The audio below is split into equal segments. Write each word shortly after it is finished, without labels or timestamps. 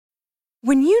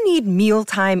When you need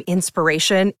mealtime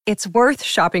inspiration, it's worth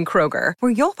shopping Kroger,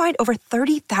 where you'll find over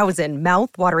 30,000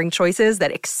 mouth-watering choices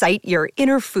that excite your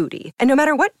inner foodie. And no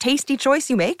matter what tasty choice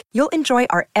you make, you'll enjoy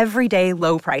our everyday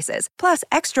low prices, plus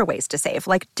extra ways to save,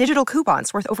 like digital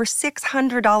coupons worth over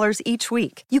 $600 each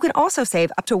week. You can also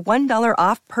save up to $1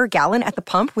 off per gallon at the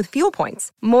pump with fuel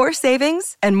points. More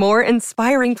savings and more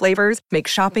inspiring flavors make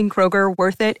shopping Kroger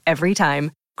worth it every time.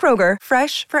 Kroger,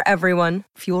 fresh for everyone.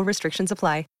 Fuel restrictions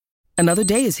apply. Another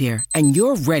day is here, and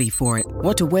you're ready for it.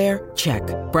 What to wear? Check.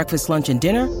 Breakfast, lunch, and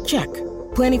dinner? Check.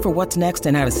 Planning for what's next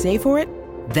and how to save for it?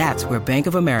 That's where Bank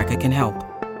of America can help.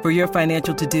 For your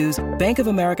financial to-dos, Bank of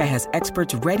America has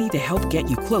experts ready to help get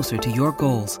you closer to your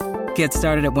goals. Get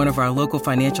started at one of our local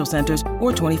financial centers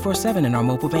or 24/7 in our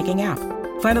mobile banking app.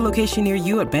 Find a location near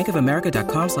you at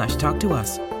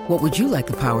bankofamerica.com/talktous. What would you like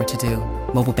the power to do?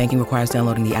 Mobile banking requires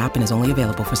downloading the app and is only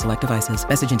available for select devices.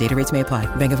 Message and data rates may apply.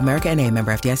 Bank of America N.A.,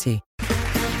 member FDIC.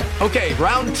 Okay,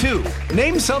 round two.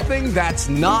 Name something that's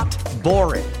not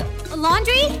boring. A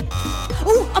laundry?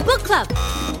 Ooh, a book club.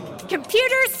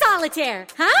 Computer solitaire,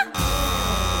 huh?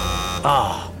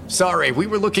 Ah, sorry, we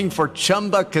were looking for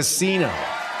Chumba Casino.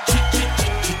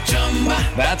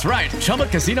 That's right,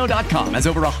 ChumbaCasino.com has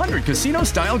over 100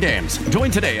 casino-style games.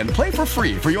 Join today and play for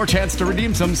free for your chance to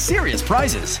redeem some serious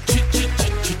prizes.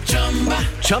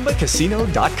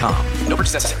 ChumbaCasino.com. No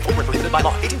purchase necessary. Void where prohibited by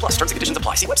law. 18 plus. Terms and conditions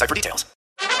apply. See website for details.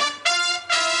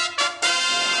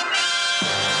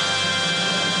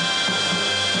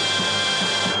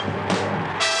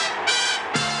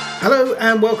 Hello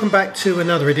and welcome back to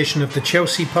another edition of the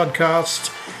Chelsea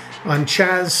podcast. I'm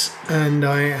Chaz and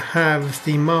I have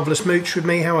the marvellous Mooch with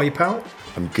me. How are you, pal?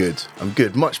 I'm good.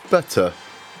 Much better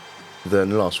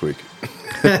than last week.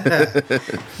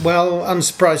 Well,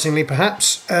 unsurprisingly,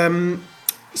 perhaps. That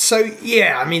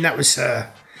was...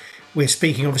 we're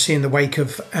speaking, obviously, in the wake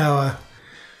of our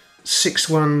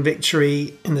 6-1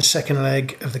 victory in the second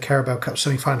leg of the Carabao Cup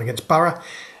semi-final against Borough.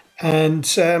 And,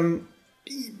 it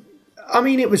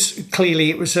was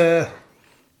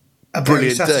a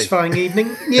very satisfying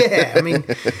evening. Yeah,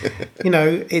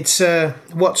 it's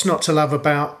what's not to love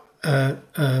about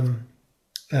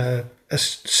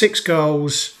 6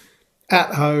 goals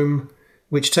at home,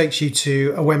 which takes you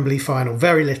to a Wembley final.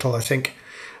 Very little, I think.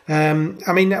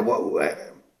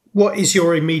 What is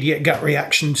your immediate gut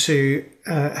reaction to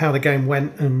how the game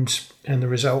went and the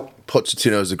result?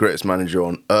 Pochettino is the greatest manager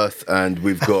on earth, and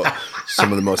we've got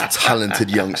some of the most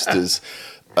talented youngsters.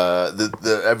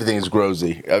 Everything is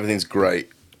rosy. Everything's great.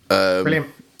 Brilliant.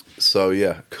 So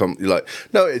yeah,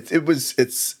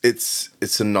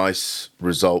 it's a nice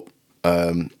result.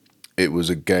 It was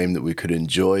a game that we could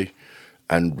enjoy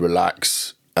and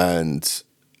relax, and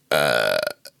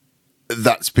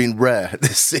that's been rare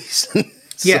this season.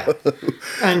 Yeah,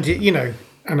 and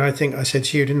and I think I said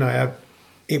to you, didn't I?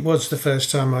 It was the first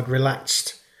time I'd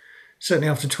relaxed. Certainly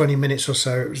after 20 minutes or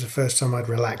so, it was the first time I'd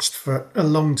relaxed for a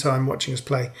long time watching us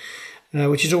play,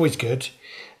 which is always good.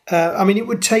 It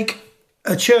would take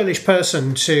a churlish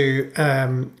person to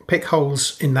pick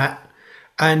holes in that,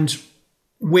 and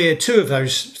we're two of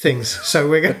those things. So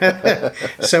we're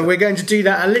going to do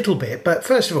that a little bit. But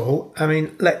first of all,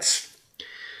 let's.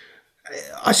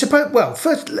 I suppose. Well,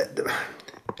 first,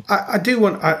 I do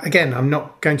want. Again, I'm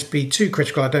not going to be too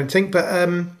critical, I don't think, but.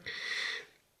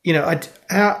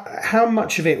 How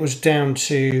much of it was down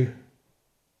to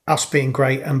us being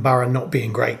great and Borough not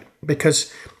being great?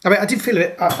 Because I did feel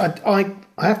it. I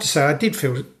have to say I did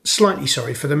feel slightly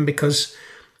sorry for them because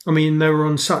they were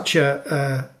on such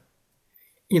a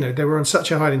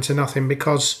hide into nothing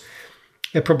because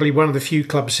they're probably one of the few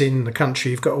clubs in the country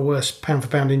who've got a worse pound for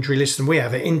pound injury list than we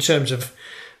have in terms of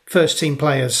first team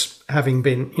players having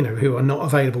been who are not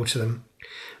available to them.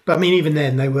 But even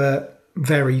then they were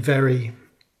very, very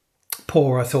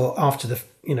poor, I thought, after the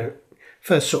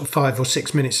first sort of 5 or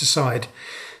 6 minutes aside.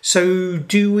 So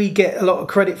do we get a lot of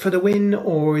credit for the win,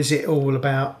 or is it all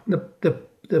about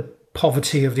the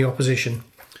poverty of the opposition?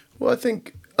 Well, I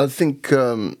think if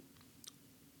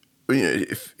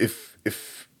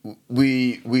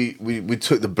we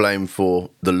took the blame for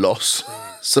the loss,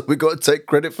 so we got to take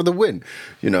credit for the win.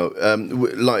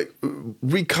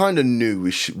 We kind of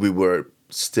knew we were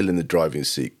still in the driving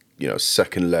seat.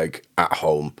 Second leg at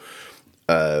home.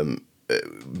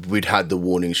 We'd had the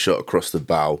warning shot across the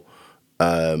bow.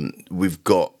 We've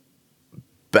got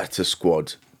better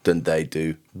squad than they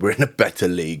do. We're in a better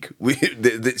league.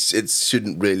 It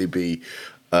shouldn't really be.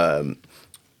 It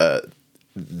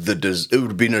would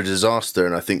have been a disaster,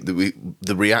 and I think that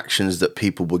the reactions that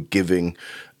people were giving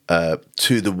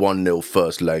to the 1-0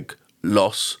 first leg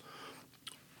loss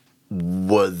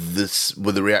were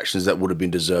the reactions that would have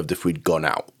been deserved if we'd gone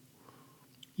out.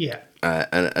 Yeah.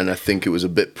 And I think it was a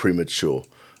bit premature.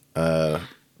 I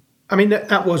mean,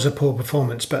 that was a poor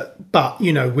performance, but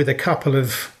you know, with a couple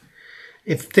of,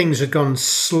 if things had gone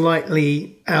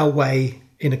slightly our way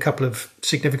in a couple of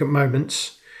significant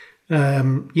moments,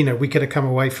 you know, we could have come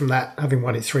away from that having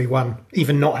won it 3-1,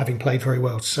 even not having played very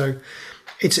well. So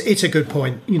it's a good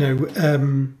point. You know,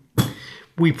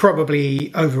 we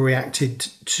probably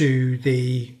overreacted to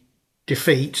the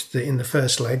defeat in the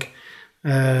first leg.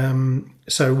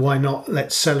 So why not?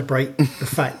 Let's celebrate the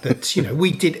fact that, you know,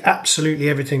 we did absolutely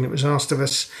everything that was asked of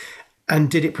us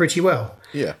and did it pretty well.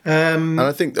 Yeah, and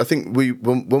I think we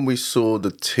when we saw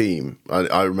the team,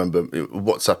 I remember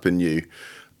WhatsApping you,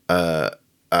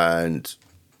 and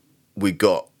we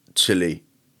got Chile,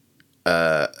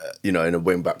 you know, in a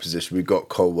wing back position. We got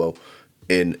Colwell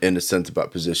in a centre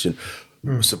back position.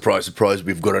 Surprise, surprise!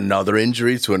 We've got another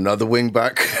injury to another wing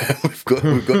back. we've got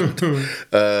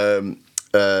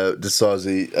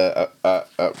Desazi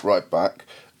at right back,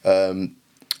 and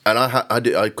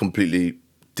I completely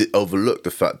overlooked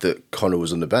the fact that Connor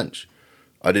was on the bench.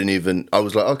 I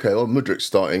was like, okay, well, Mudryk's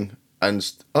starting,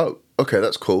 and okay,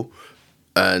 that's cool,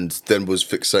 and then was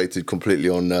fixated completely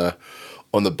on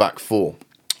the back four.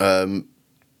 But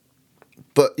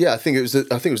yeah, I think it was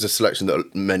a selection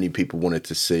that many people wanted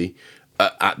to see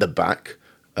at the back.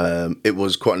 It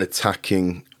was quite an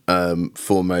attacking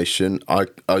formation. I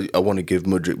want to give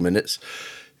Mudryk minutes.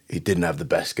 He didn't have the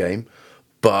best game,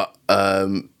 but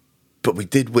we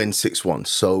did win 6-1.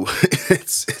 So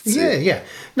it's yeah.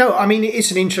 No, I mean,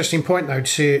 it's an interesting point though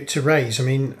to raise. I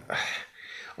mean,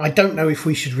 I don't know if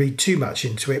we should read too much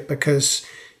into it because,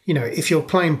 you know, if you're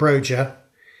playing Broja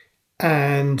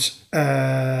and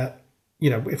you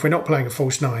know, if we're not playing a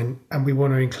false nine and we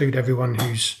want to include everyone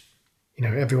who's, you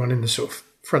know, everyone in the sort of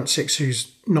front six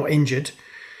who's not injured,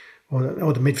 or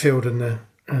the midfield and the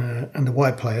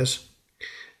wide players,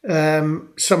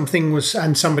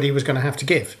 somebody was going to have to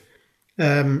give.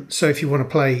 So if you want to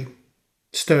play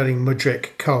Sterling,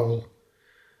 Mudryk, Cole,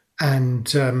 and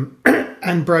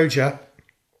Broja,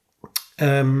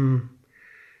 then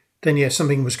yeah,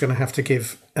 something was going to have to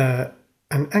give. And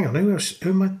hang on, who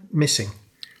am I missing?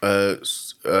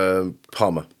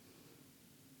 Palmer.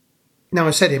 No,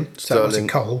 I said him. So Sterling. that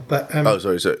wasn't Cole, but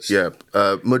sorry. Yeah,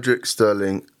 Mudryk,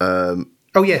 Sterling.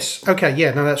 Oh yes, okay,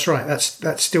 yeah, no, that's right.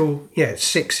 That's still it's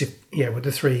 6. With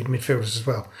the 3 midfielders as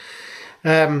well.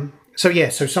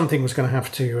 So something was going to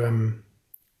have to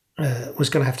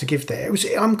give there.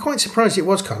 I'm quite surprised it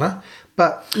was Connor,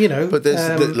 but you know. But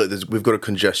we've got a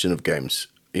congestion of games.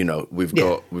 You know, we've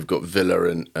got Villa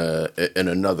in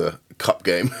another cup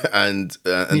game and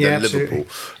then Liverpool,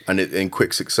 and in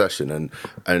quick succession,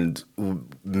 and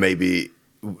maybe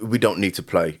we don't need to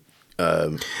play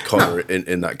Connor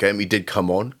in that game. He did come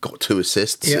on, got 2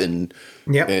 assists in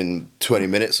 20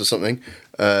 minutes or something.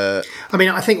 I mean,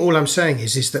 I think all I'm saying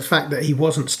is the fact that he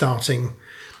wasn't starting.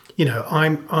 You know,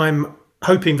 I'm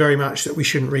hoping very much that we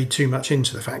shouldn't read too much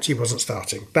into the fact he wasn't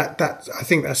starting. That I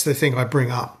think that's the thing I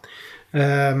bring up.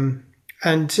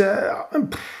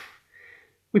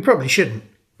 We probably shouldn't,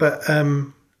 but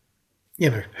you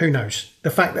know, who knows? The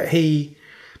fact that he,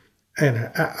 you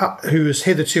know, who was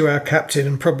hitherto our captain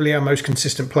and probably our most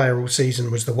consistent player all season,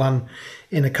 was the one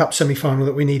in a cup semi-final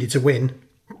that we needed to win,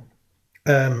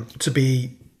 to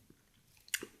be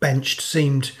benched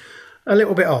seemed a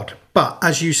little bit odd. But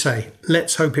as you say,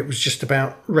 let's hope it was just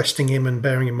about resting him and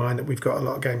bearing in mind that we've got a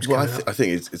lot of games coming up. I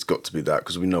think it's got to be that,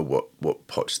 because we know what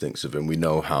Poch thinks of him. We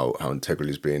know how integral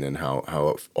he's been and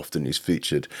how often he's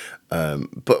featured.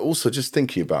 But also just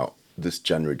thinking about this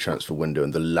January transfer window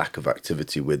and the lack of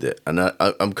activity with it. And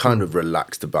I'm kind of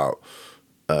relaxed about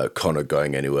Connor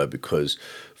going anywhere, because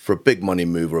for a big money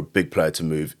move or a big player to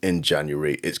move in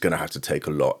January, it's going to have to take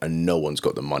a lot, and no one's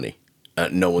got the money.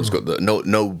 No one's got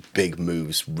no big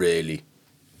moves really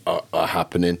are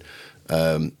happening.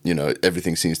 You know,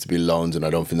 everything seems to be loans, and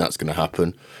I don't think that's going to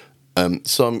happen.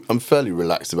 So I'm fairly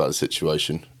relaxed about the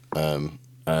situation,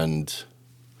 and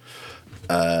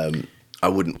I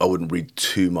wouldn't read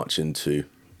too much into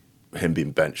him being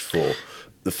benched for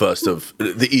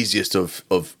the easiest of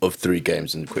 3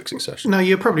 games in quick succession. No,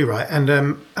 you're probably right,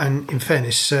 and in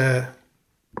fairness.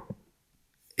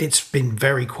 It's been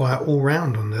very quiet all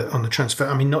round on the transfer.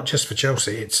 I mean, not just for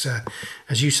Chelsea. It's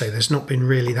as you say, there's not been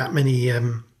really that many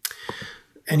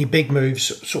any big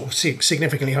moves, sort of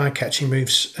significantly eye-catching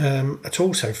moves at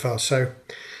all so far. So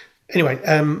anyway,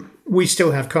 we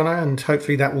still have Connor, and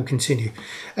hopefully that will continue.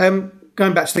 Going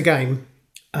back to the game,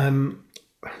 I mean,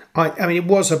 it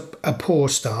was a poor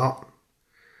start.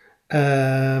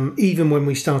 Even when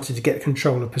we started to get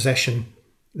control of possession,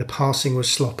 the passing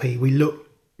was sloppy. We looked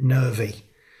nervy.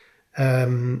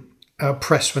 Our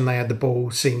press when they had the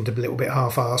ball seemed a little bit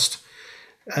half-assed.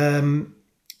 I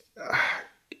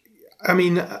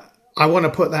mean, I want to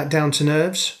put that down to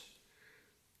nerves.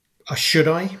 Should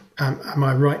I? Am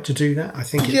I right to do that? I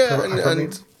think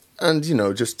it's and you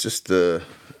know, just the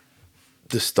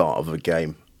start of a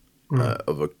game,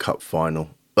 of a cup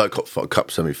final,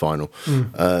 cup semi-final.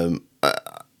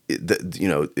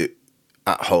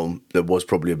 At home there was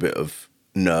probably a bit of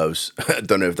nerves. I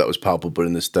don't know if that was palpable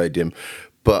in the stadium,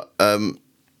 but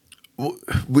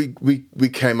we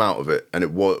came out of it, and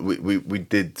it was we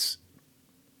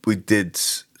did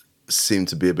seem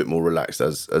to be a bit more relaxed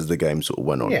as the game sort of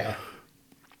went on. Yeah,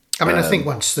 I mean, I think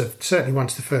once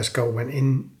the first goal went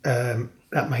in,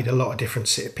 that made a lot of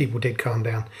difference. People did calm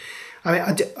down. I mean,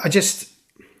 I just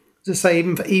to say,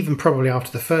 even probably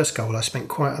after the first goal, I spent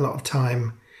quite a lot of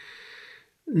time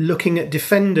looking at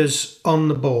defenders on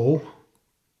the ball,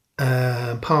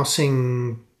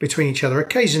 passing between each other.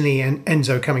 Occasionally,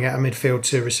 Enzo coming out of midfield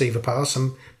to receive a pass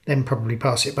and then probably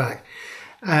pass it back.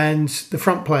 And the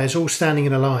front players all standing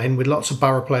in a line with lots of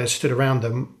Borough players stood around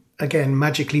them, again,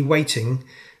 magically waiting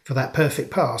for that perfect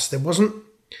pass. There wasn't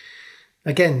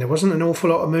an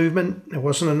awful lot of movement. There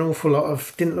wasn't an awful lot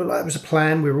of... Didn't look like there was a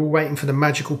plan. We were all waiting for the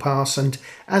magical pass. And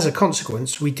as a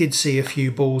consequence, we did see a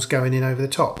few balls going in over the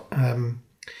top.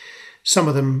 Some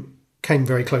of them came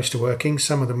very close to working.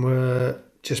 Some of them were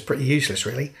just pretty useless,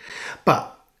 really.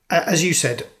 But as you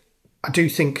said, I do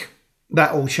think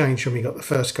that all changed when we got the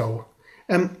first goal.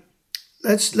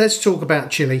 Let's talk about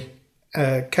Chile.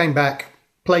 Came back,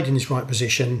 played in his right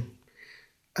position,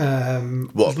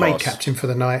 was made captain for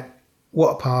the night.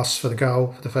 What a pass for the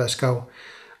goal, for the first goal.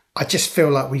 I just feel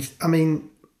like we've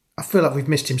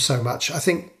missed him so much. I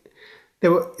think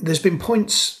there's been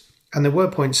points, and there were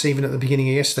points even at the beginning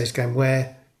of yesterday's game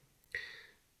where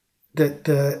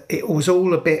it was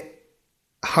all a bit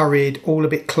hurried, all a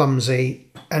bit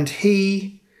clumsy, and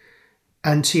he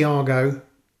and Thiago,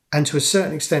 and to a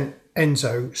certain extent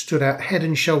Enzo, stood out head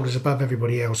and shoulders above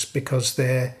everybody else because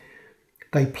they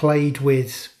played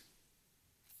with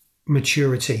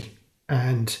maturity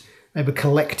and they were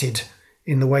collected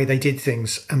in the way they did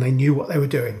things and they knew what they were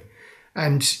doing.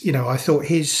 And, you know, I thought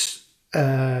his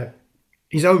overall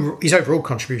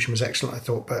contribution was excellent, I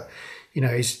thought, but, you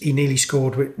know, he nearly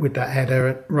scored with that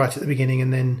header right at the beginning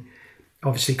and then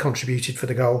obviously contributed for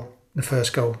the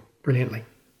first goal, brilliantly.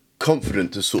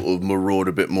 Confident to sort of maraud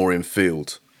a bit more in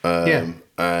field.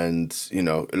 And, you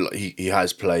know, he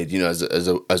has played, you know,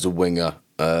 as a winger.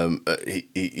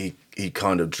 He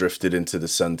kind of drifted into the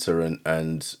centre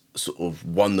and sort of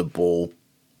won the ball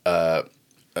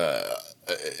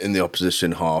in the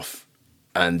opposition half,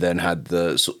 and then had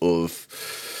the sort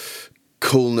of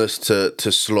coolness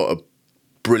to slot a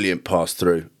brilliant pass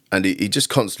through. And he just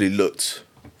constantly looked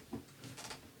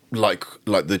like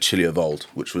the Chile of old,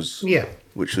 which was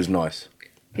nice.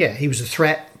 Yeah, he was a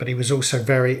threat, but he was also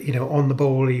very, you know, on the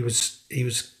ball. He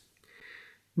was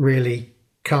really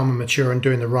calm and mature and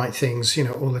doing the right things, you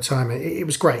know, all the time. It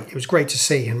was great. It was great to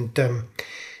see, and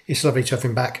it's lovely to have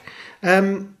him back.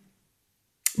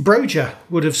 Broja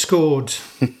would have scored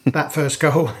that first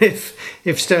goal if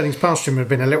Sterling's pass to him had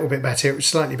been a little bit better. It was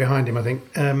slightly behind him, I think.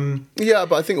 Yeah,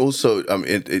 but I think also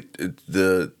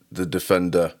the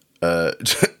defender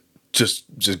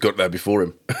just got there before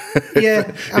him.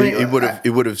 Yeah, I mean, he would have.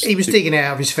 He was digging it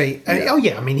out of his feet. Yeah. Oh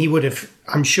yeah, I mean, he would have.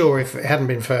 I'm sure if it hadn't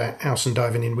been for Alson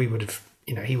diving in, we would have.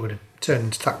 You know, he would have turned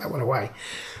and tucked that one away.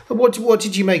 But what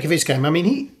did you make of his game? I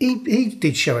mean, he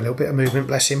did show a little bit of movement.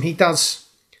 Bless him. He does.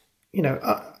 You know,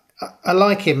 I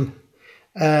like him.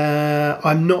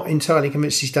 I'm not entirely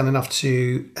convinced he's done enough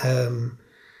to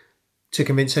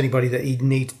convince anybody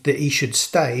that he should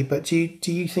stay. But do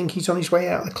you think he's on his way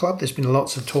out of the club? There's been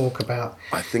lots of talk about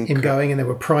him going, and there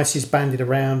were prices bandied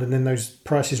around, and then those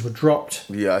prices were dropped.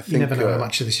 Yeah, I think you never know how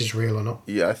much of this is real or not.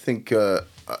 Yeah, I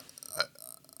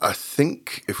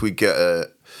think if we get a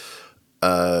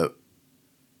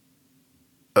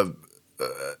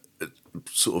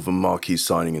sort of a marquee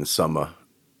signing in summer,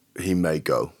 he may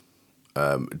go,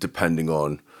 depending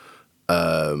on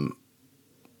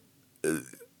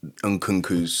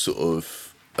Nkunku's sort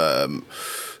of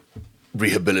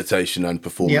rehabilitation and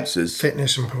performances. Yep,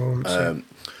 fitness and performance.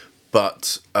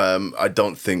 But I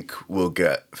don't think we'll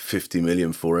get 50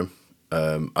 million for him.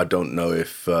 I don't know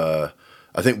if...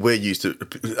 I think we're used to...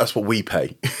 That's what we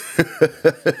pay.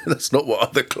 That's not what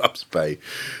other clubs pay.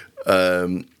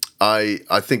 I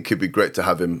think it'd be great to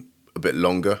have him a bit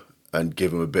longer and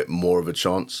give him a bit more of a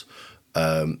chance.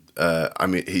 I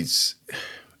mean,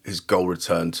 his goal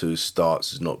return to his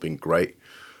starts has not been great,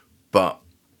 but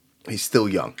he's still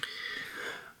young.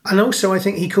 And also, I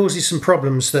think he causes some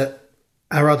problems that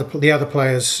the other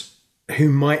players who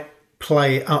might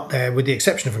play up there, with the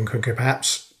exception of Nkunku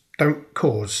perhaps, don't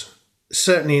cause.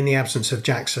 Certainly in the absence of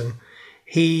Jackson.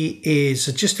 He is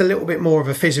just a little bit more of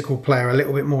a physical player, a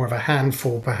little bit more of a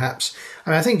handful, perhaps.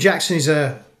 And I think Jackson is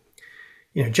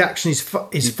Jackson is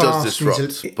fast. He does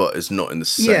disrupt, but it's not in the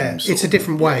same. Yeah, it's a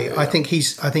different way. Yeah. I think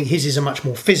his is a much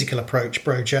more physical approach,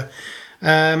 Broja,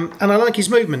 and I like his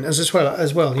movement as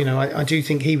well. You know, I do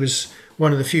think he was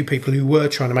one of the few people who were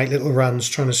trying to make little runs,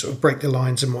 trying to sort of break the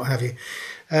lines and what have you.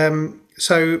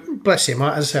 So bless him.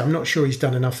 As I say, I'm not sure he's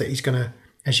done enough that he's going to,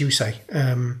 as you say,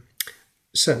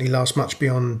 certainly last much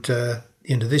beyond the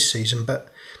end of this season, but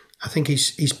I think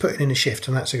he's putting in a shift,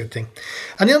 and that's a good thing.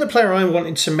 And the other player I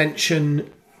wanted to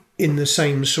mention in the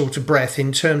same sort of breath,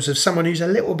 in terms of someone who's a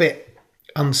little bit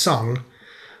unsung,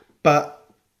 but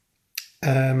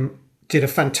did a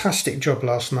fantastic job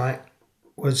last night,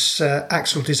 was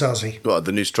Axel Disasi. What,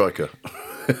 the new striker?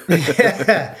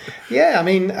 yeah. I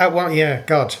mean,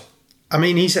 God. I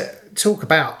mean, he's talk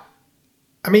about.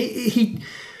 I mean,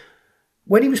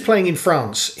 when he was playing in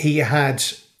France,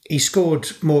 he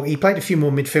scored more. He played a few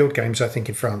more midfield games, I think,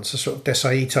 in France, a sort of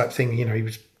Desailly type thing. You know,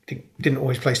 didn't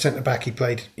always play centre back. He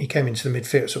came into the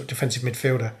midfield, sort of defensive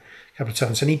midfielder, a couple of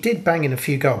times, and he did bang in a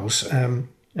few goals,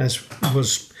 as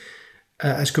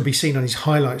could be seen on his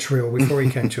highlights reel before he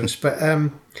came to us. But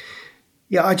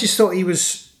I just thought he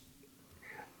was.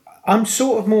 I'm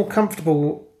sort of more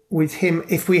comfortable with him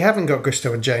if we haven't got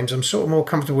Gusto and James. I'm sort of more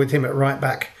comfortable with him at right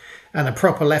back and a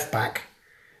proper left back,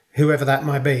 whoever that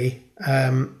might be,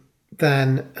 than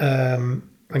Cole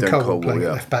playing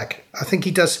left back. I think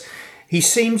he does. He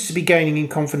seems to be gaining in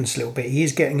confidence a little bit. He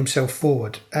is getting himself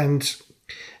forward, and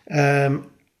a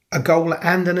goal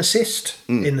and an assist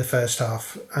in the first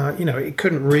half. It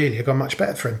couldn't really have gone much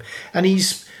better for him. And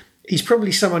he's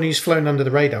probably someone who's flown under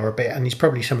the radar a bit, and he's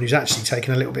probably someone who's actually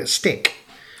taken a little bit of stick.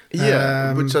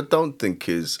 Yeah, which I don't think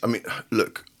is. I mean,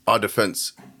 look, our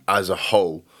defence as a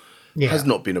whole has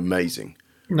not been amazing.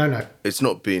 No, it's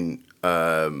not been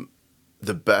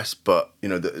the best, but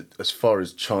as far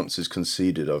as chances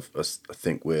conceded, I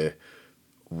think we're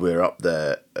up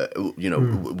there.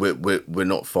 We're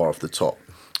not far off the top,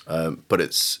 but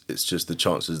it's just the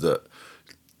chances that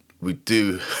we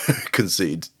do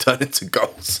concede turn into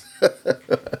goals.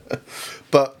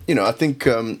 But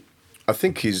I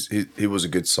think he was a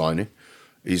good signing.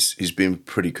 He's been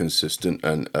pretty consistent,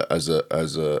 and as a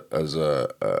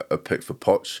pick for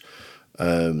Poch.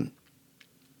 And,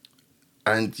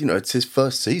 it's his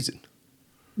first season.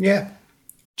 Yeah.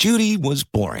 Judy was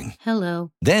boring.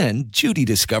 Hello. Then Judy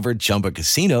discovered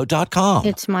ChumbaCasino.com.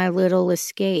 It's my little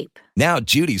escape. Now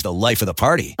Judy's the life of the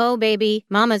party. Oh, baby,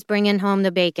 mama's bringing home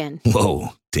the bacon. Whoa,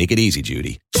 take it easy,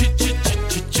 Judy.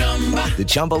 The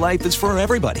Chumba life is for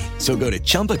everybody. So go to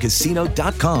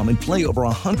ChumbaCasino.com and play over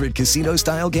 100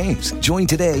 casino-style games. Join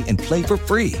today and play for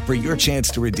free for your chance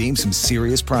to redeem some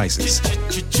serious prizes.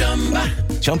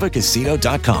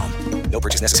 ChumbaCasino.com. No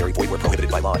purchase necessary. Void where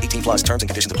prohibited by law. 18+ terms and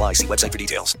conditions apply. See website for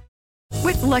details.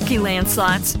 With Lucky Land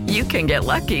Slots, you can get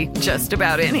lucky just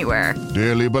about anywhere.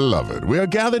 Dearly beloved, we are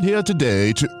gathered here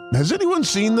today to... Has anyone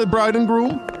seen the bride and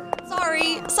groom?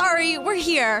 Sorry, we're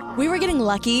here. We were getting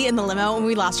lucky in the limo and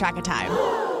we lost track of time.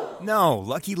 No,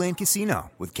 Lucky Land Casino,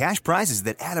 with cash prizes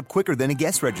that add up quicker than a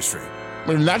guest registry.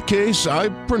 In that case, I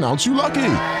pronounce you lucky.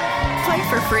 Play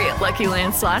for free at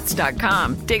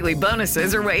LuckyLandSlots.com. Daily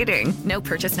bonuses are waiting. No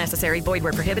purchase necessary. Void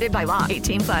where prohibited by law.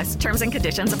 18+. Terms and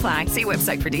conditions apply. See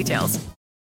website for details.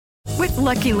 With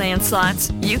Lucky Land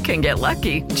Slots, you can get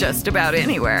lucky just about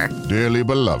anywhere. Dearly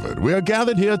beloved, we are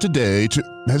gathered here today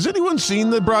to... Has anyone seen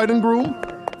the bride and groom?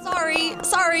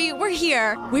 Sorry, we're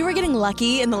here. We were getting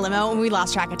lucky in the limo and we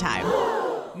lost track of time.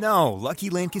 No, Lucky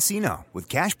Land Casino, with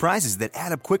cash prizes that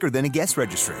add up quicker than a guest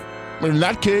registry. In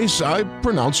that case, I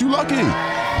pronounce you lucky.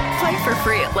 Play for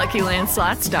free at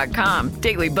LuckyLandSlots.com.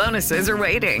 Daily bonuses are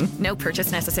waiting. No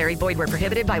purchase necessary. Void where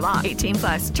prohibited by law.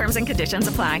 18+. Terms and conditions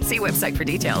apply. See website for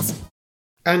details.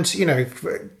 And,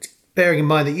 bearing in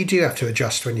mind that you do have to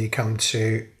adjust when you come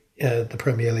to the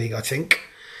Premier League, I think.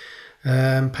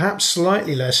 Perhaps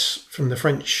slightly less from the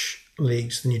French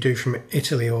leagues than you do from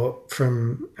Italy or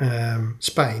from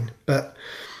Spain. But,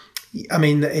 I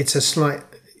mean, the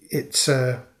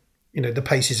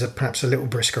paces are perhaps a little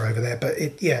brisker over there. But,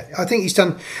 I think he's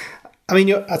done... I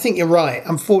mean, I think you're right.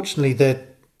 Unfortunately, the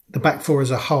back four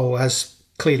as a whole has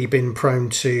clearly been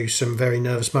prone to some very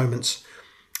nervous moments.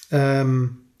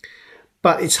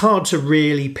 But it's hard to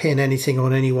really pin anything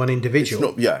on any one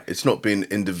individual. It's not been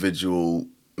individual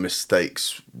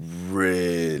mistakes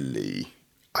really.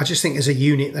 I just think as a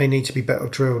unit they need to be better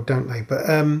drilled, don't they? But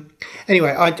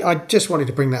anyway, I just wanted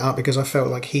to bring that up because I felt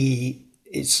like he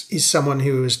is someone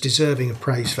who was deserving of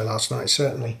praise for last night,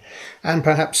 certainly. And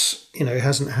perhaps,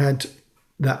 hasn't had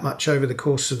that much over the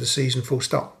course of the season, full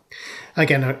stop.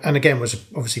 Again, was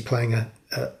obviously playing a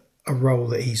role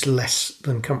that he's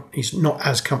he's not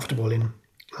as comfortable in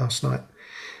last night.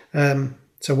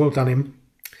 So well done him.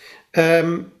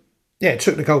 Yeah,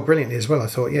 took the goal brilliantly as well, I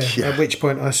thought, yeah. At which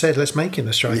point I said, let's make him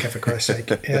the striker, for Christ's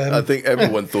sake. I think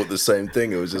everyone thought the same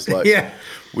thing. It was just like,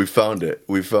 we found it.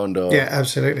 We found our... Yeah,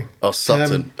 absolutely. Our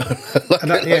Sutton.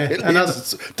 Another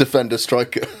defender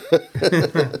striker.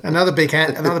 another big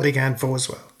handful as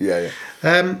well. Yeah.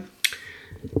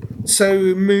 So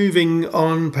misha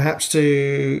on perhaps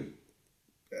to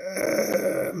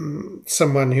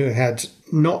someone who had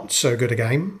not so good a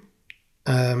game.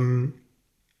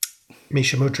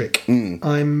 Misha Mudryk.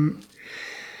 I'm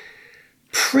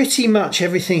pretty much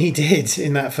everything he did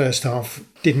in that first half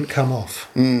didn't come off.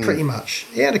 Pretty much.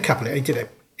 He had a couple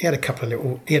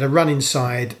he had a run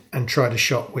inside and tried a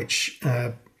shot which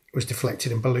was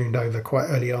deflected and ballooned over quite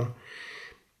early on.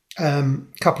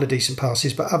 Couple of decent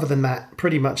passes, but other than that,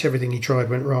 pretty much everything he tried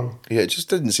went wrong. Yeah, it just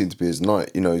didn't seem to be his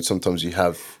night. Sometimes you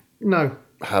have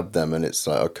them and it's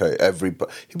like, okay,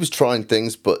 he was trying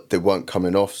things but they weren't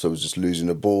coming off, so he was just losing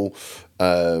the ball.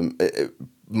 It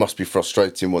must be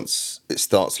frustrating once it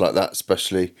starts like that,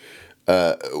 especially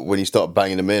when you start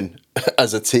banging them in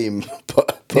as a team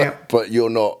but you're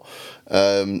not.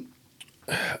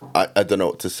 I don't know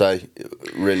what to say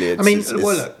really. The thing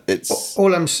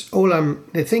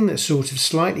that sort of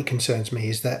slightly concerns me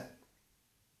is that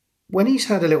when he's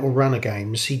had a little run of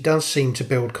games, he does seem to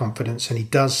build confidence and he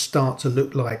does start to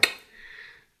look like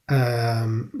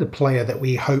the player that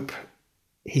we hope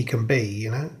he can be,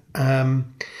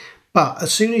 But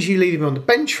as soon as you leave him on the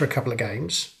bench for a couple of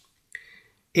games,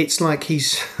 it's like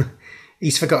he's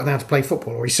forgotten how to play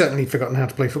football, or he's certainly forgotten how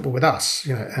to play football with us.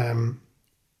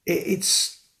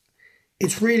 It's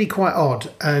really quite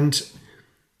odd, and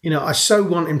I so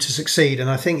want him to succeed, and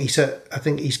I think he's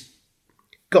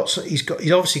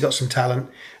obviously got some talent,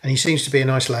 and he seems to be a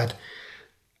nice lad.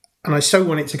 And I so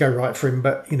want it to go right for him,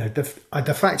 but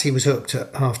the fact he was hooked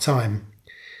at half time,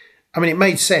 I mean, it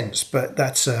made sense, but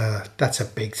that's a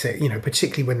big thing,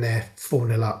 particularly when they're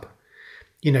 4-0 up.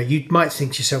 You might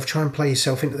think to yourself, try and play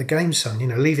yourself into the game, son.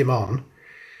 Leave him on,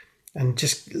 and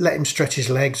just let him stretch his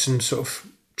legs and sort of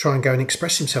try and go and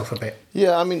express himself a bit.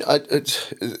 Yeah, I mean,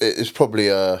 it's probably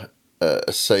a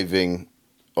saving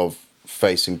of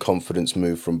face and confidence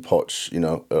move from Poch.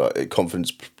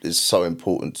 Confidence is so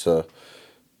important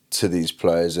to these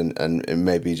players, and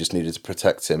maybe he just needed to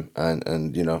protect him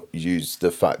and use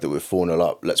the fact that we're 4-0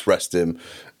 up. Let's rest him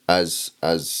as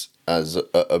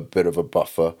a bit of a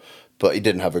buffer. But he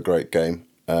didn't have a great game.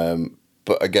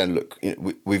 But again, look,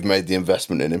 we've made the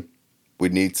investment in him. We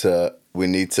need to.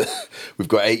 We've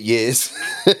got 8 years.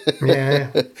 Yeah.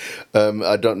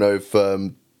 I don't know if.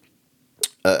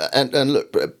 And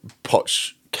look,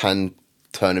 Poch can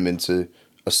turn him into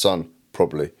a son.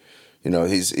 Probably,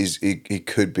 he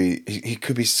could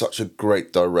be such a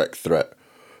great direct threat,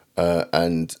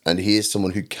 and he is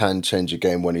someone who can change a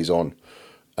game when he's on.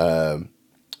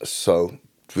 So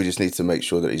we just need to make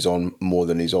sure that he's on more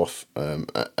than he's off,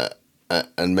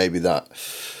 and maybe that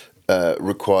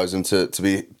requires him to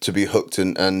be hooked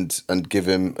and give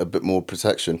him a bit more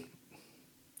protection.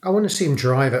 I want to see him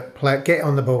get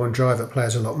on the ball and drive at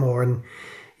players a lot more. And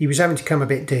he was having to come a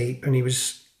bit deep, and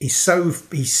he's so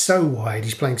wide.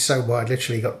 He's playing so wide.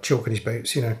 Literally got chalk in his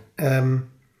boots,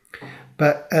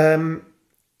 But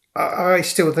I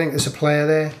still think there's a player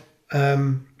there.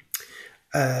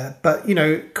 But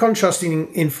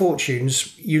contrasting in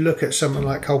fortunes, you look at someone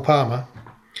like Cole Palmer,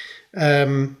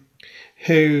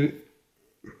 who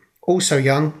also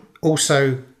young,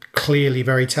 also clearly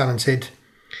very talented.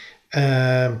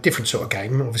 Different sort of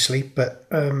game, obviously, but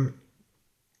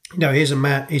here's a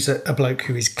man. He's a bloke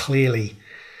who is clearly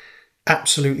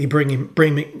absolutely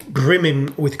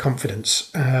brimming with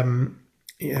confidence.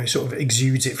 Sort of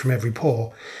exudes it from every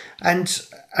pore, and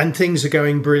things are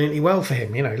going brilliantly well for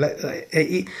him.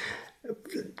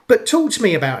 But talk to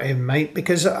me about him, mate,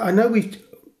 because I know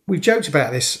we've joked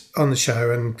about this on the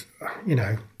show, and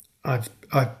I've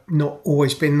not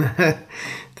always been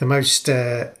the most.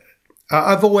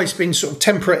 I've always been sort of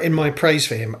temperate in my praise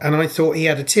for him, and I thought he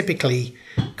had a typically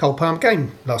Cole Palmer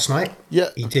game last night.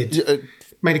 Yeah, he did.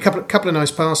 Made a couple of nice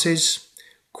passes,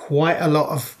 quite a lot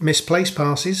of misplaced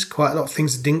passes, quite a lot of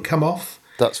things that didn't come off.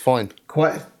 That's fine.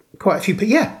 Quite a few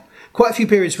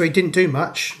periods where he didn't do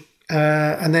much,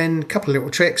 and then a couple of little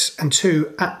tricks, and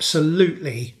 2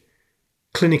 absolutely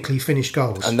clinically finished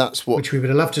goals, and that's what which we would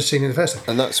have loved to have seen in the first half.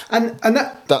 And that's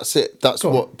it. That's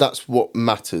what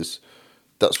matters.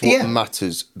 That's what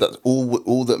matters. That's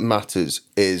all that matters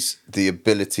is the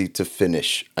ability to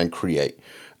finish and create.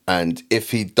 And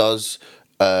if he does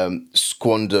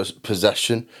squander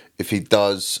possession, if he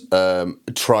does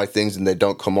try things and they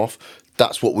don't come off,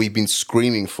 that's what we've been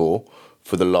screaming for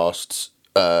the last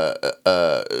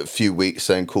few weeks,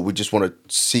 saying, cool, we just want to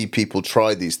see people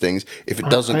try these things. If it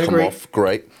doesn't come off,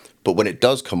 great. But when it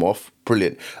does come off,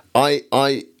 brilliant. We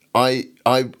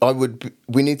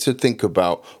need to think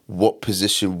about what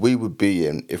position we would be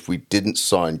in if we didn't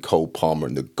sign Cole Palmer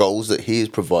and the goals that he has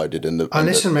provided.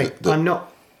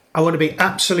 I want to be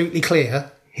absolutely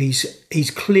clear.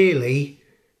 He's clearly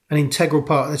an integral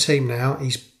part of the team now.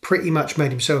 He's pretty much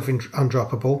made himself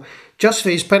undroppable. Just for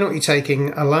his penalty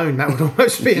taking alone, that would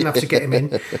almost be enough to get him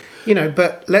in.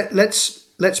 But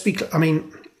let's be. I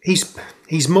mean,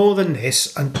 he's more than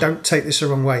this, and don't take this the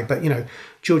wrong way. But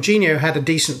Jorginho had a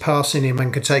decent pass in him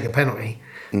and could take a penalty,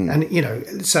 and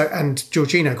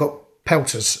Jorginho got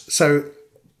pelters. So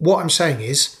what I'm saying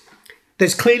is,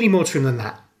 there's clearly more to him than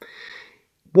that.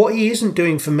 What he isn't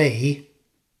doing for me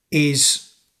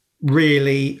is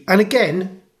really, and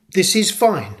again, this is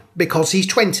fine because he's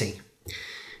 20.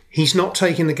 He's not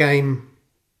taking the game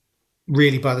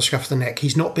really by the scruff of the neck.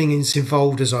 He's not being as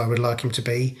involved as I would like him to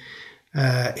be.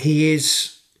 He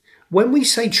is, when we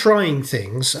say trying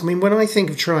things, I mean, when I think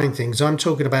of trying things, I'm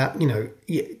talking about,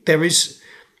 there is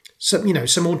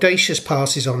some audacious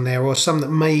passes on there, or some that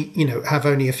may, have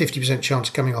only a 50% chance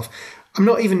of coming off. I'm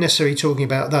not even necessarily talking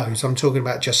about those. I'm talking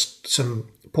about just some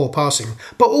poor passing.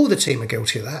 But all the team are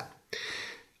guilty of that.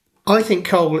 I think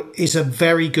Cole is a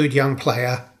very good young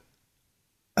player.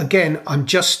 Again,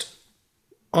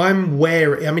 I'm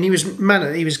wary. I mean, he was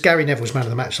Gary Neville's man of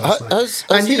the match last night. Has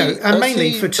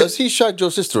he shagged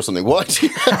your sister or something? Why?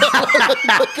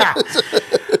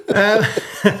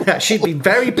 She'd be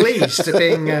very pleased to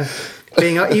being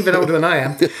even older than I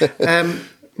am.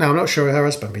 No, I'm not sure her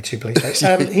husband would be too pleased.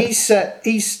 I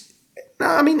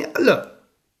mean, look.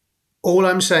 All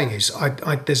I'm saying is,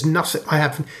 there's nothing. I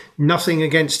have nothing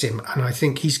against him, and I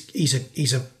think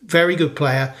he's a very good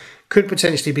player. Could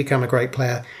potentially become a great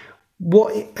player.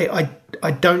 What I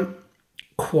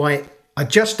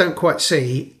just don't quite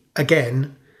see.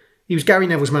 Again, he was Gary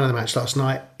Neville's man of the match last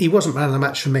night. He wasn't man of the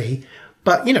match for me,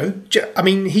 but I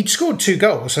mean, he'd scored 2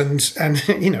 goals, and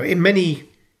in many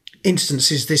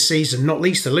instances this season, not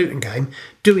least the Luton game,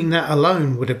 doing that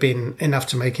alone would have been enough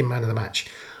to make him man of the match.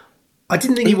 I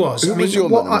didn't think he was. Who was your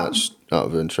man of the match, out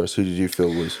of interest? Who did you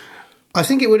feel was? I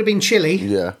think it would have been Chile.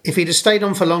 Yeah. If he'd have stayed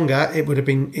on for longer, it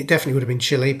definitely would have been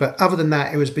Chile. But other than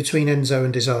that, it was between Enzo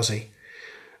and Disasi.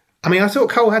 I mean, I thought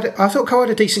Cole had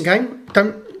a decent game.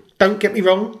 Don't get me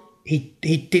wrong. He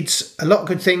did a lot of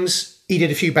good things. He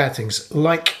did a few bad things,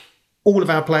 like all of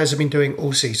our players have been doing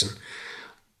all season.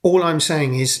 All I'm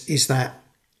saying is that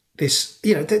this,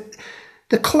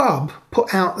 the club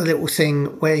put out the little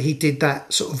thing where he did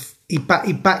that sort of. He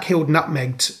backheeled,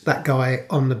 nutmegged that guy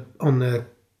on the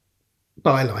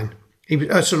byline. He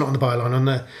was not on the byline, on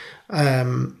the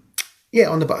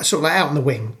on the sort of like out on the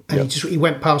wing, and he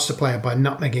went past the player by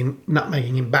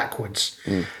nutmegging him backwards.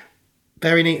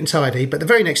 Very neat and tidy. But the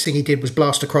very next thing he did was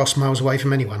blast across miles away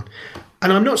from anyone.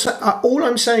 And I'm not. All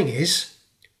I'm saying is,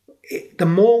 the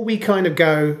more we kind of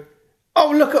go,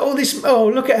 oh, look at all this. Oh,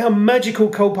 look at how magical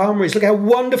Cole Palmer is. Look how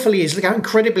wonderful he is. Look how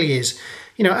incredible he is.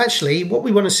 Actually, what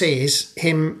we want to see is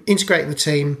him integrating the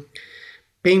team,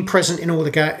 being present in all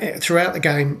throughout the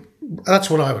game. That's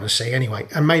what I want to see, anyway.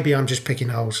 And maybe I'm just picking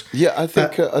holes. Yeah, I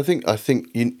think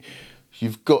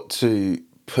you've got to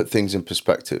put things in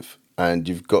perspective, and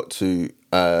you've got to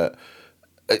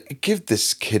give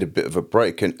this kid a bit of a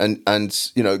break, and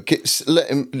let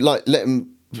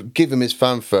him give him his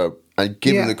fanfare and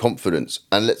give him the confidence,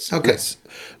 and let's all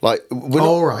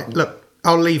right. Look.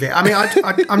 I'll leave it. I mean,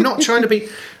 I'm not trying to be.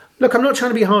 Look, I'm not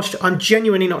trying to be harsh. I'm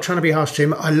genuinely not trying to be harsh to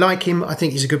him. I like him. I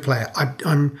think he's a good player.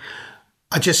 I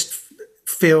just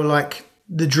feel like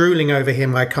the drooling over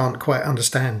him, I can't quite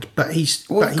understand. But he's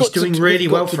doing really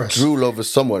well for us. Drool over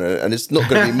someone, and it's not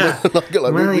going to be.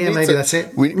 Maybe that's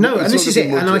it. And this is it.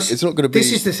 And it's not going to be.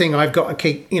 This is the thing I've got to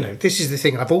keep. This is the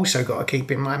thing I've also got to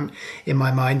keep in my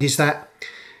mind is that.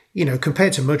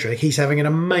 Compared to Mudryk, he's having an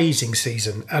amazing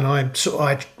season, and I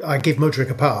give Mudryk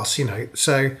a pass.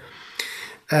 So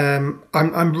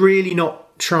I'm really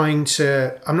not trying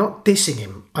to. I'm not dissing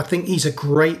him. I think he's a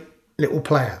great little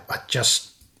player.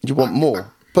 You want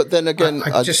more, but then again,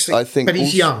 I think. But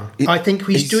he's young. I think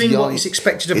he's doing what is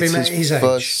expected of him at his age.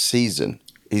 First season.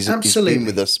 He's Absolutely. been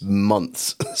with us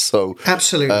months. So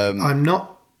absolutely, I'm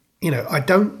not.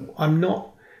 I'm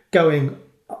not going.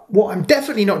 What I'm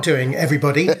definitely not doing,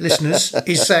 everybody, listeners,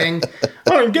 is saying, I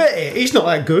don't get it. He's not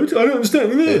that good. I don't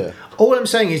understand. Yeah. All I'm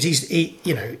saying is he's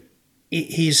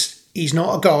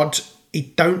not a god.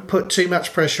 Don't put too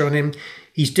much pressure on him.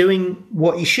 He's doing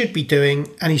what he should be doing,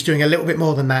 and he's doing a little bit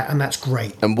more than that, and that's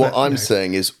great. And what I'm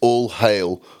saying is, all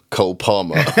hail Cole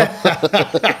Palmer.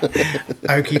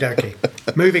 Okie dokie.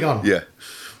 Moving on. Yeah.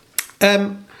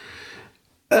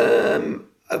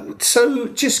 So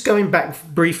just going back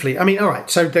briefly, I mean, all right,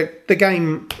 so the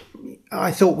game,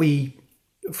 I thought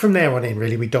from there on in,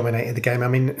 really, we dominated the game. I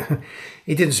mean,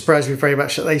 it didn't surprise me very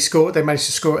much that they scored. They managed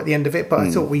to score at the end of it, but I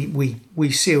thought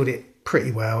we sealed it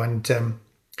pretty well. And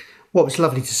what was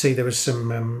lovely to see, there was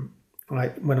some,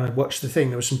 when I watched the thing,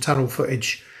 there was some tunnel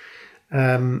footage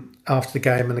after the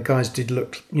game, and the guys did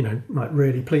look, like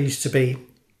really pleased to be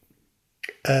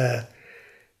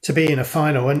in a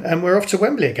final, and we're off to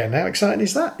Wembley again. How exciting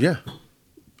is that? Yeah,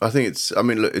 I think it's. I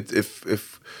mean, look,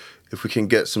 if we can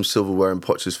get some silverware in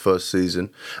Poch's first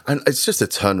season, and it's just a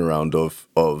turnaround of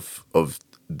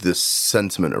the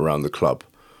sentiment around the club.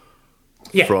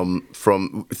 Yeah. From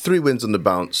 3 wins on the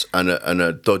bounce and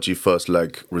a dodgy first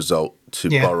leg result to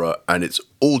Borough, and it's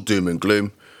all doom and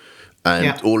gloom.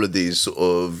 And all of these sort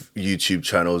of YouTube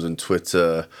channels and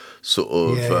Twitter sort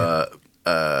of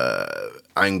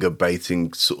anger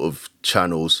baiting sort of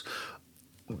channels,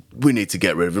 we need to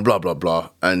get rid of him, blah blah blah.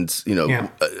 And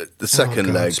the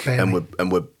second leg, and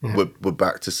we're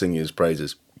back to singing his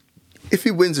praises. If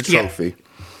he wins a trophy,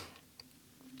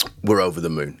 we're over the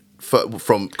moon.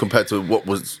 From compared to what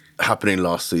was happening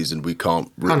last season, we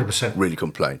can't really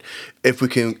complain. If we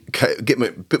can get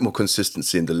a bit more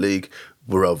consistency in the league,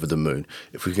 we're over the moon.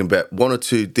 If we can get 1 or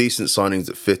 2 decent signings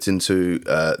that fit into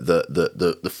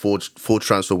the forward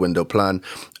transfer window plan,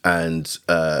 and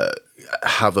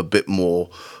have a bit more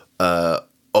of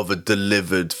a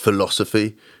delivered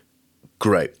philosophy,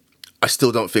 great. I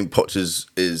still don't think Poch is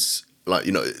like,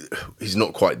 he's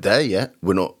not quite there yet.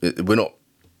 We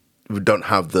don't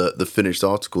have the finished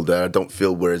article there. I don't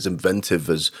feel we're as inventive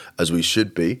as we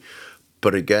should be.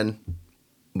 But again,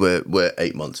 we're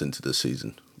 8 months into the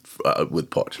season with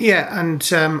Poch. Yeah, and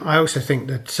I also think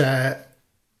that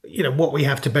what we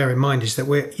have to bear in mind is that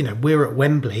we're at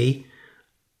Wembley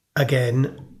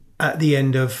again at the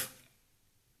end of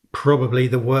probably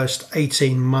the worst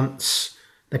 18 months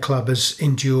the club has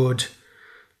endured,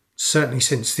 certainly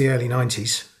since the early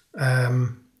 90s.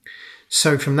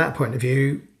 So from that point of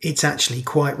view, it's actually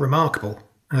quite remarkable.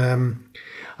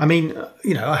 I mean,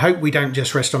 I hope we don't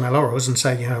just rest on our laurels and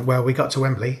say, well, we got to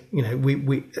Wembley.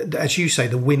 We as you say,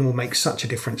 the win will make such a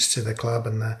difference to the club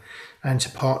and to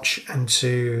Poch and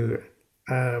to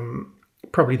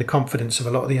probably the confidence of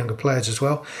a lot of the younger players as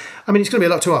well. I mean, it's going to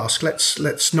be a lot to ask.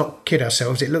 Let's not kid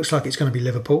ourselves. It looks like it's going to be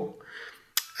Liverpool,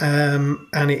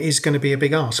 and it is going to be a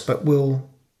big ask. But we'll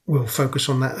focus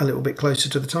on that a little bit closer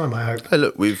to the time, I hope. Hey,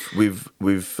 look, we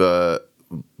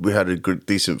had a good,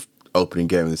 decent opening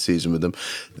game of the season with them.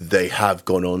 They have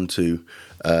gone on to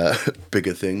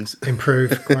bigger things.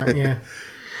 Improve, quite, yeah.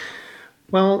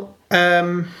 Well,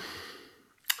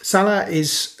 Salah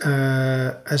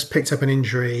has picked up an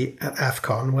injury at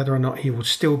AFCON. Whether or not he will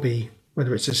still be,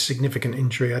 whether it's a significant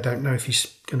injury, I don't know if he's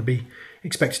going to be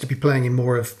expected to be playing in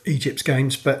more of Egypt's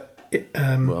games, but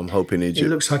well, I'm hoping Egypt. It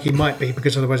looks like he might be,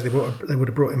 because otherwise they would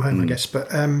have brought him home, I guess. But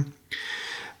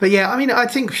yeah, I mean, I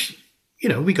think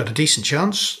we got a decent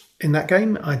chance in that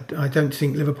game. I don't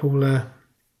think Liverpool. I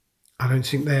don't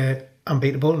think they're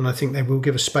unbeatable, and I think they will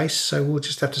give us space. So we'll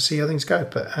just have to see how things go.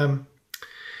 But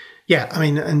yeah, I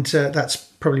mean, and that's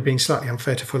probably being slightly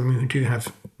unfair to Fulham, who do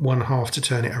have one half to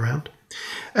turn it around.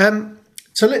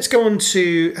 So let's go on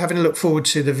to having a look forward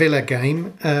to the Villa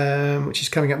game, which is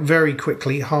coming up very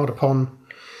quickly, hard upon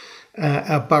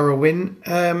our Borough win.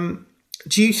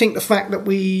 Do you think the fact that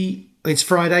it's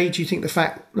Friday, do you think the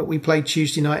fact that we played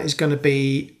Tuesday night is going to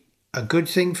be a good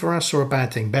thing for us or a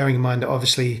bad thing? Bearing in mind that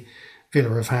obviously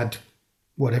Villa have had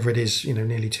whatever it is,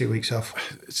 nearly 2 weeks off.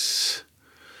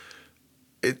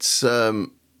 It's we're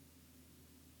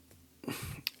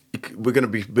going to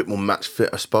be a bit more match fit,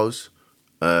 I suppose.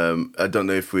 I don't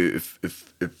know if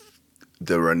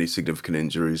there were any significant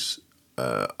injuries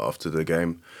after the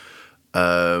game.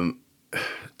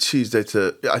 Tuesday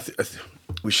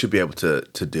we should be able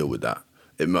to deal with that.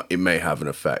 It may have an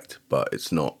effect, but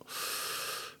it's not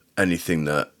anything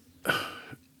that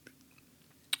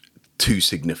too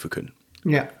significant.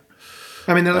 Yeah,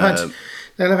 I mean they'll have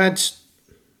had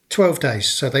 12 days.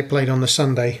 So they played on the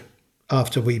Sunday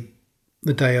after we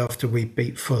the day after we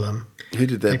beat Fulham. Who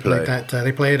did they play? Played that day.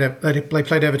 They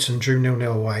played Everton, drew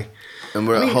 0-0 away. And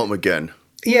we're at home again.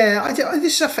 Yeah,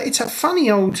 it's a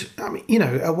funny old... I mean, you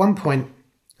know, at one point,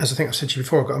 as I think I've said to you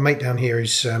before, I've got a mate down here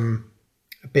who's a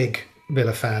big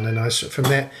Villa fan, and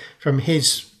from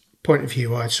his point of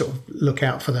view, I sort of look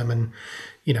out for them, and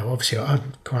you know, obviously,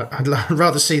 I'd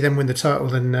rather see them win the title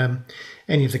than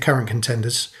any of the current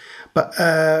contenders. But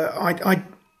I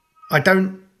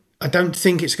don't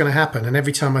think it's going to happen. And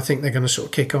every time I think they're going to sort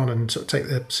of kick on and sort of take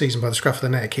the season by the scruff of the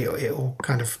neck, it'll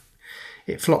kind of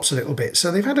flops a little bit.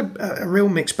 So they've had a real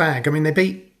mixed bag. I mean, they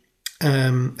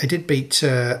did beat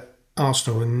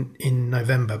Arsenal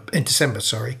in December,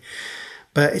 sorry.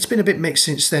 But it's been a bit mixed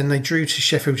since then. They drew to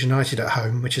Sheffield United at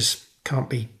home, which can't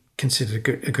be considered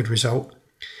a good result.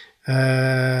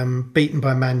 Beaten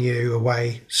by Man U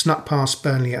away. Snuck past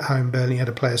Burnley at home. Burnley had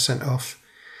a player sent off.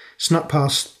 Snuck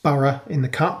past Borough in the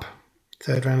Cup,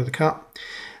 third round of the Cup.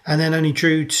 And then only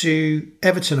drew to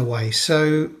Everton away.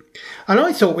 So, and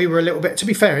I thought we were a little bit, to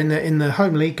be fair, in the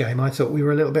home league game, I thought we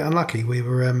were a little bit unlucky.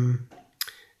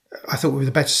 I thought we were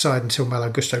the better side until Malo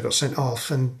Gusto got sent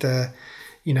off, and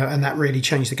and that really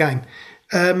changed the game.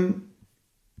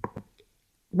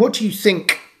 What do you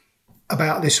think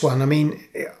about this one? I mean,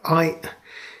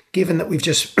 given that we've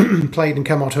just played and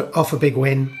come off a big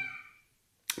win,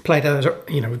 we've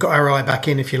got our eye back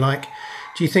in, if you like.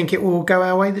 Do you think it will go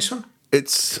our way, this one?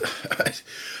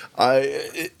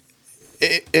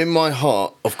 In my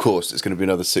heart, of course, it's going to be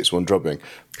another 6-1 drubbing.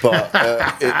 But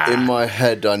in my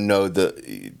head, I know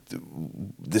that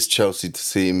this Chelsea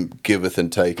team giveth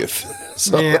and taketh.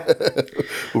 So yeah.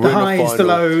 The highs, the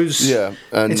lows. Yeah,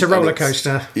 and it's a roller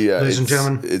coaster, ladies and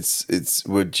gentlemen.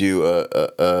 We're due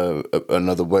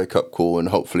another wake up call, and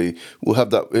hopefully we'll have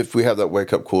that. If we have that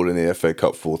wake up call in the FA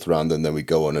Cup fourth round, and then we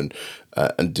go on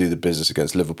and do the business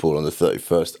against Liverpool on the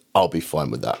 31st, I'll be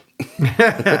fine with that.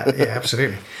 Yeah,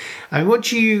 absolutely. And who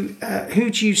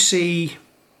do you see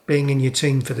being in your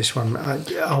team for this one?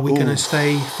 Are we going to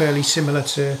stay fairly similar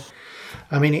to...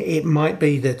 I mean, it might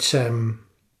be that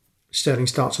Sterling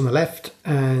starts on the left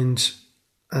and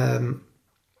Connor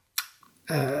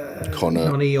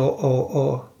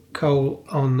or Cole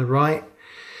on the right,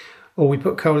 or we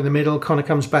put Cole in the middle, Connor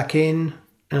comes back in.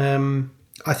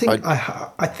 I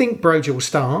think Broja will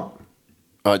start.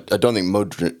 I don't think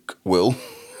Modric will.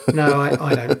 No,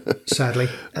 I don't, sadly.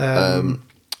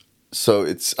 So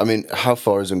it's, I mean, how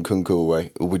far is Nkunku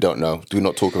away? We don't know. Do we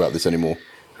not talk about this anymore?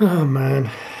 Oh, man.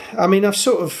 I mean, I've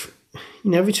sort of,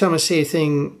 every time I see a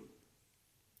thing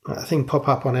pop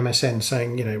up on MSN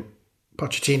saying,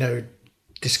 Pochettino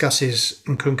discusses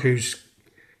Nkunku's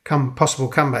possible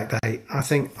comeback date, I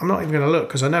think, I'm not even going to look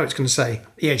because I know it's going to say,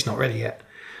 yeah, he's not ready yet.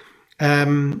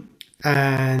 And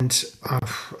I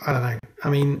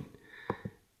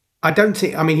don't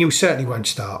know. I mean, he certainly won't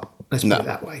start. Let's put it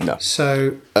that way. No.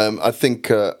 So I think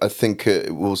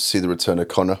we'll see the return of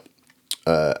Connor,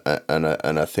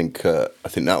 and I think that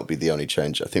will be the only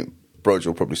change. I think Broja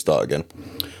will probably start again,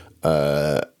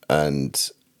 and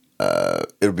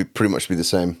it'll be pretty much the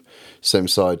same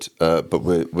side, but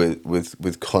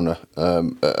with Connor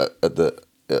at the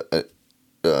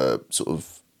sort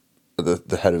of at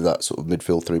the head of that sort of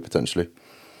midfield three potentially.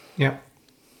 Yeah.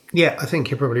 Yeah, I think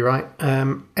you're probably right.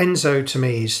 Enzo, to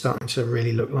me, is starting to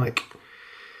really look like,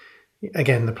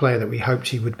 again, the player that we hoped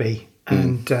he would be.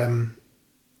 And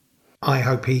I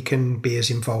hope he can be as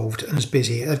involved and as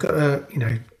busy. They've got,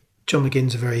 John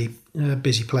McGinn's a very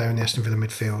busy player in the Aston Villa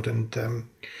midfield. And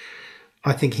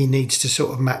I think he needs to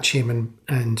sort of match him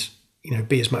and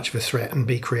be as much of a threat and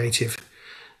be creative.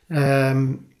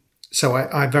 So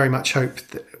I very much hope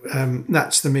that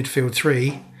that's the midfield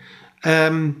three.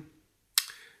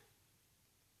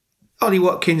 Ollie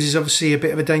Watkins is obviously a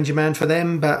bit of a danger man for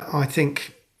them, but I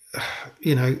think,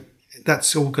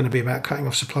 that's all going to be about cutting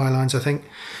off supply lines, I think.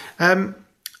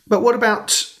 But what about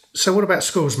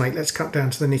scores, mate? Let's cut down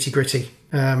to the nitty gritty.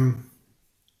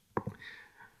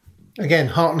 Again,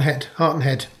 heart and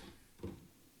head.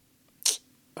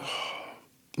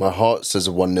 My heart says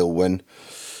a 1-0 win.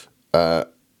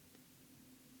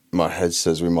 My head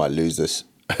says we might lose this.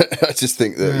 I just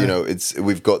think that,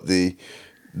 we've got the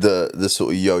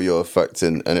sort of yo-yo effect,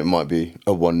 and it might be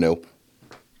a 1-0.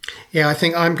 Yeah, I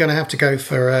think I'm going to have to go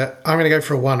for a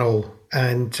 1-1,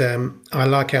 and I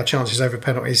like our chances over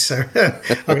penalties, so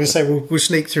I'm going to say we'll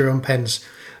sneak through on pens.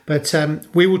 But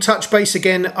we will touch base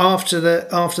again after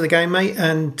the game, mate,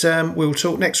 and we'll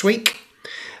talk next week.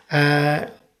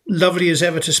 Lovely as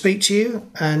ever to speak to you,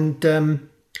 and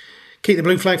keep the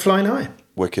blue flag flying high.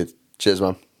 Wicked. Cheers,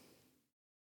 man.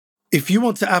 If you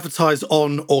want to advertise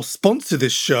on or sponsor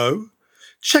this show,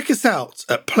 Check us out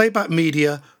at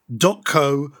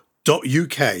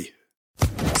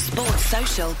playbackmedia.co.uk. Sports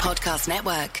Social Podcast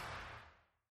Network.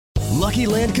 Lucky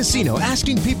Land Casino,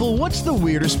 asking people, what's the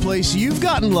weirdest place you've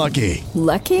gotten lucky?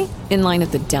 Lucky? In line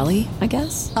at the deli, I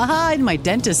guess? Aha, in my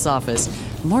dentist's office.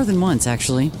 More than once,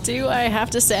 actually. Do I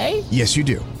have to say? Yes, you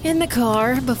do. In the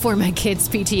car before my kids'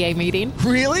 PTA meeting.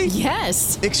 Really?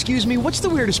 Yes. Excuse me, what's the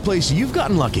weirdest place you've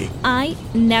gotten lucky? I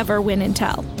never win and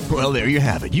tell. Well, there you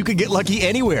have it. You can get lucky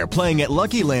anywhere, playing at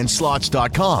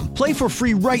LuckyLandSlots.com. Play for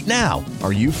free right now.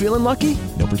 Are you feeling lucky?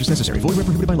 No purchase necessary. Void where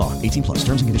prohibited by law. 18+.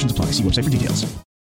 Terms and conditions apply. See website for details.